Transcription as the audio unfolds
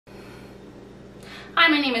Hi,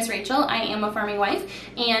 my name is Rachel. I am a farming wife,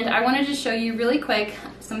 and I wanted to show you really quick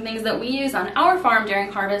some things that we use on our farm during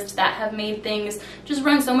harvest that have made things just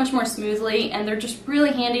run so much more smoothly, and they're just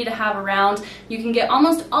really handy to have around. You can get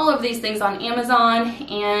almost all of these things on Amazon,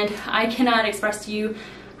 and I cannot express to you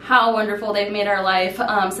how wonderful they've made our life.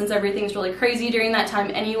 Since everything's really crazy during that time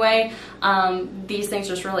anyway, these things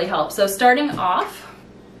just really help. So starting off,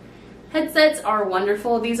 headsets are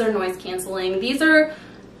wonderful. These are noise canceling.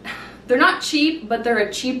 They're not cheap, but they're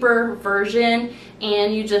a cheaper version,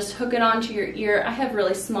 and you just hook it onto your ear. I have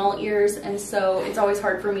really small ears, and so it's always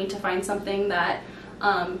hard for me to find something that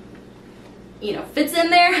fits in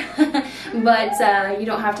there. But you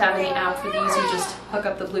don't have to have any app for these. You just hook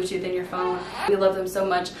up the Bluetooth in your phone. We love them so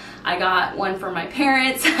much. I got one for my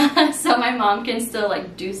parents so my mom can still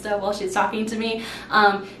like do stuff while she's talking to me.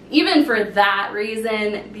 Even for that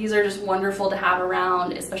reason, these are just wonderful to have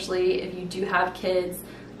around, especially if you do have kids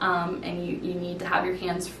and you need to have your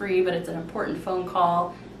hands free, but it's an important phone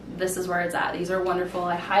call. This is where it's at. These are wonderful.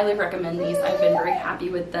 I highly recommend these. I've been very happy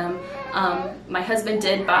with them. My husband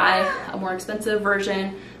did buy a more expensive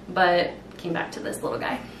version, but came back to this little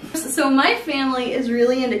guy. So my family is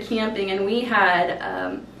really into camping, and we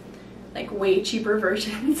had like way cheaper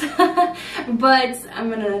versions, but I'm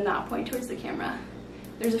gonna not point towards the camera.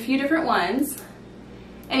 There's a few different ones.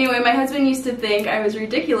 Anyway, my husband used to think I was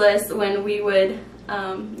ridiculous when we would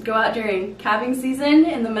go out during calving season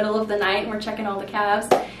in the middle of the night, and we're checking all the calves,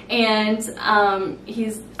 and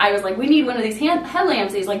I was like, we need one of these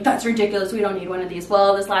headlamps. He's like, that's ridiculous, we don't need one of these.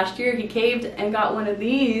 Well, this last year he caved and got one of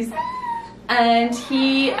these, and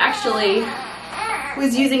he actually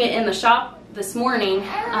was using it in the shop this morning,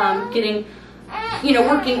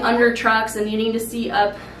 working under trucks and needing to see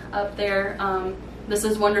up there. This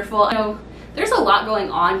is wonderful. There's a lot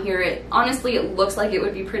going on here. Honestly, it looks like it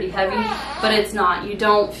would be pretty heavy, but it's not. You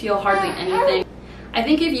don't feel hardly anything. I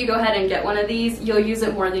think if you go ahead and get one of these, you'll use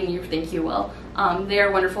it more than you think you will. They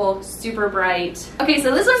are wonderful, super bright. Okay,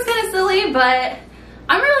 so this one's kind of silly, but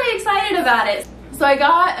I'm really excited about it. So I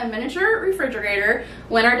got a miniature refrigerator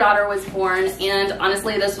when our daughter was born, and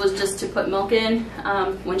honestly, this was just to put milk in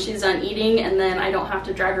when she's done eating, and then I don't have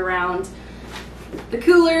to drag around the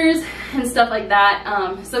coolers and stuff like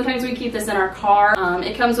that. Sometimes we keep this in our car.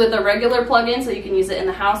 It comes with a regular plug-in, so you can use it in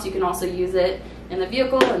the house. You can also use it in the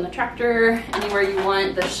vehicle, in the tractor, anywhere you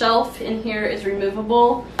want. The shelf in here is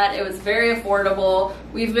removable. It was very affordable.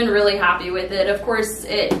 We've been really happy with it. Of course,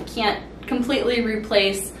 it can't completely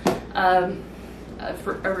replace a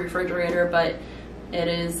refrigerator, but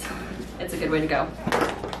it's a good way to go.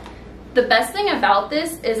 The best thing about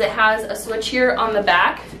this is it has a switch here on the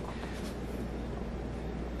back,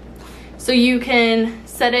 so you can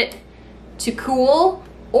set it to cool,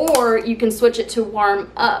 or you can switch it to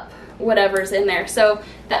warm up whatever's in there. So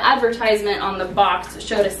the advertisement on the box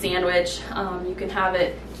showed a sandwich. You can have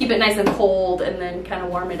it, keep it nice and cold, and then kind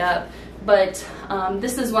of warm it up. But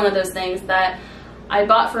this is one of those things that I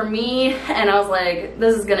bought for me, and I was like,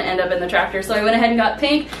 this is gonna end up in the tractor. So I went ahead and got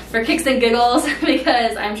pink for kicks and giggles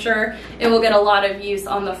because I'm sure it will get a lot of use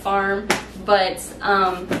on the farm. But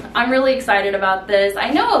I'm really excited about this. I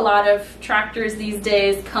know a lot of tractors these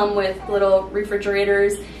days come with little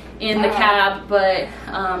refrigerators in the cab, but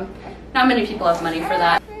not many people have money for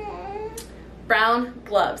that. Brown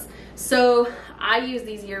gloves. So I use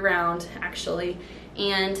these year round, actually,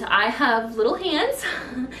 and I have little hands,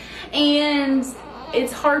 and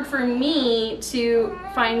it's hard for me to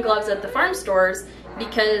find gloves at the farm stores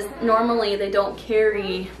because normally they don't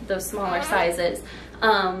carry those smaller sizes.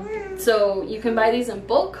 So you can buy these in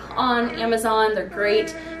bulk on Amazon. They're great.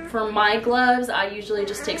 For my gloves, I usually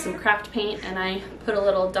just take some craft paint and I put a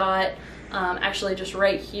little dot, actually just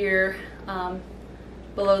right here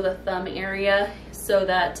below the thumb area, so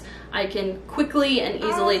that I can quickly and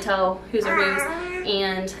easily tell whose are whose,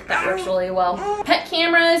 and that works really well. Pet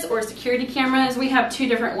cameras or security cameras, we have two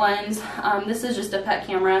different ones. This is just a pet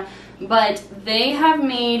camera, but they have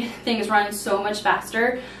made things run so much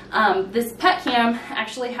faster. This pet cam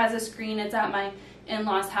actually has a screen. It's at my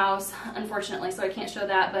in-laws house, unfortunately, so I can't show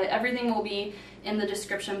that, but everything will be in the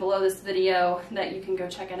description below this video that you can go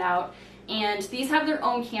check it out. And these have their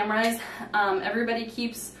own cameras. Everybody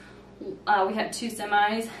keeps, we have two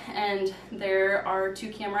semis, and there are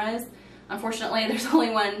two cameras. Unfortunately, there's only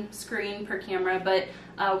one screen per camera, but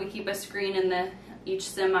we keep a screen in each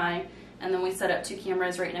semi, and then we set up two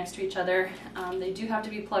cameras right next to each other. They do have to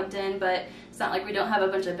be plugged in, but it's not like we don't have a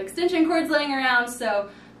bunch of extension cords laying around, so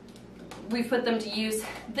we've put them to use.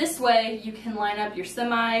 This way you can line up your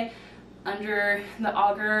semi under the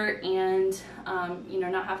auger and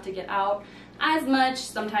not have to get out as much.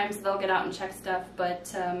 Sometimes they'll get out and check stuff,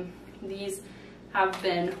 but these have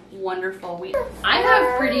been wonderful. I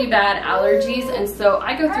have pretty bad allergies, and so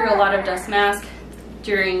I go through a lot of dust masks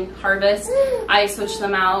during harvest. I switch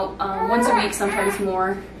them out once a week, sometimes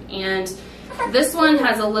more. And this one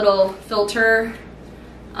has a little filter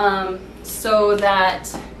so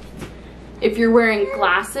that if you're wearing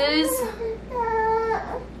glasses,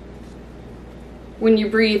 when you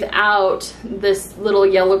breathe out, this little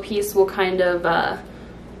yellow piece will kind of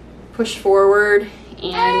push forward,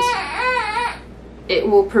 and it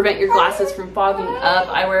will prevent your glasses from fogging up.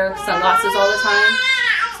 I wear sunglasses all the time,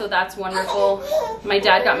 so that's wonderful. My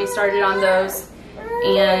dad got me started on those,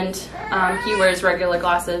 and he wears regular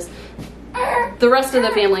glasses. The rest of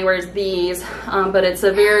the family wears these, but it's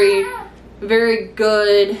a very, very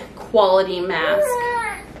good quality mask.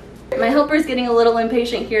 My helper's getting a little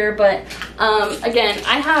impatient here, but again,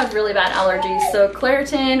 I have really bad allergies, so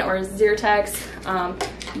Claritin or Zyrtex,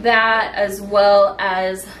 that as well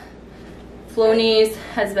as Flonase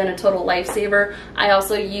has been a total lifesaver. I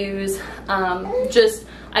also use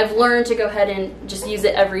I've learned to go ahead and just use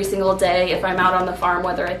it every single day if I'm out on the farm,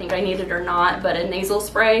 whether I think I need it or not. But a nasal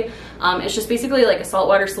spray, it's just basically like a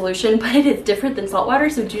saltwater solution, but it is different than saltwater,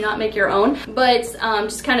 so do not make your own. But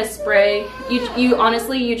just kind of spray. You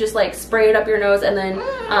honestly, you just like spray it up your nose, and then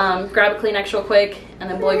grab a Kleenex real quick, and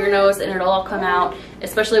then blow your nose, and it'll all come out.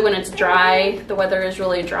 Especially when it's dry, the weather is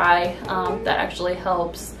really dry. That actually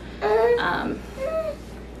helps,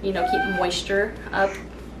 you know, keep moisture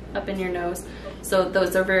up in your nose. So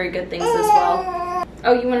those are very good things as well.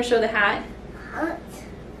 Oh, you want to show the hat?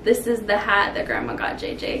 This is the hat that Grandma got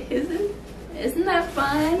JJ. Isn't that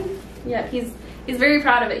fun? Yeah, he's very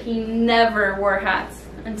proud of it. He never wore hats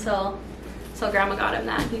until Grandma got him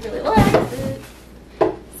that. He really likes it.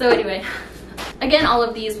 So anyway, again, all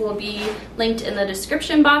of these will be linked in the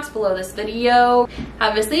description box below this video.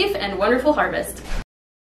 Have a safe and wonderful harvest.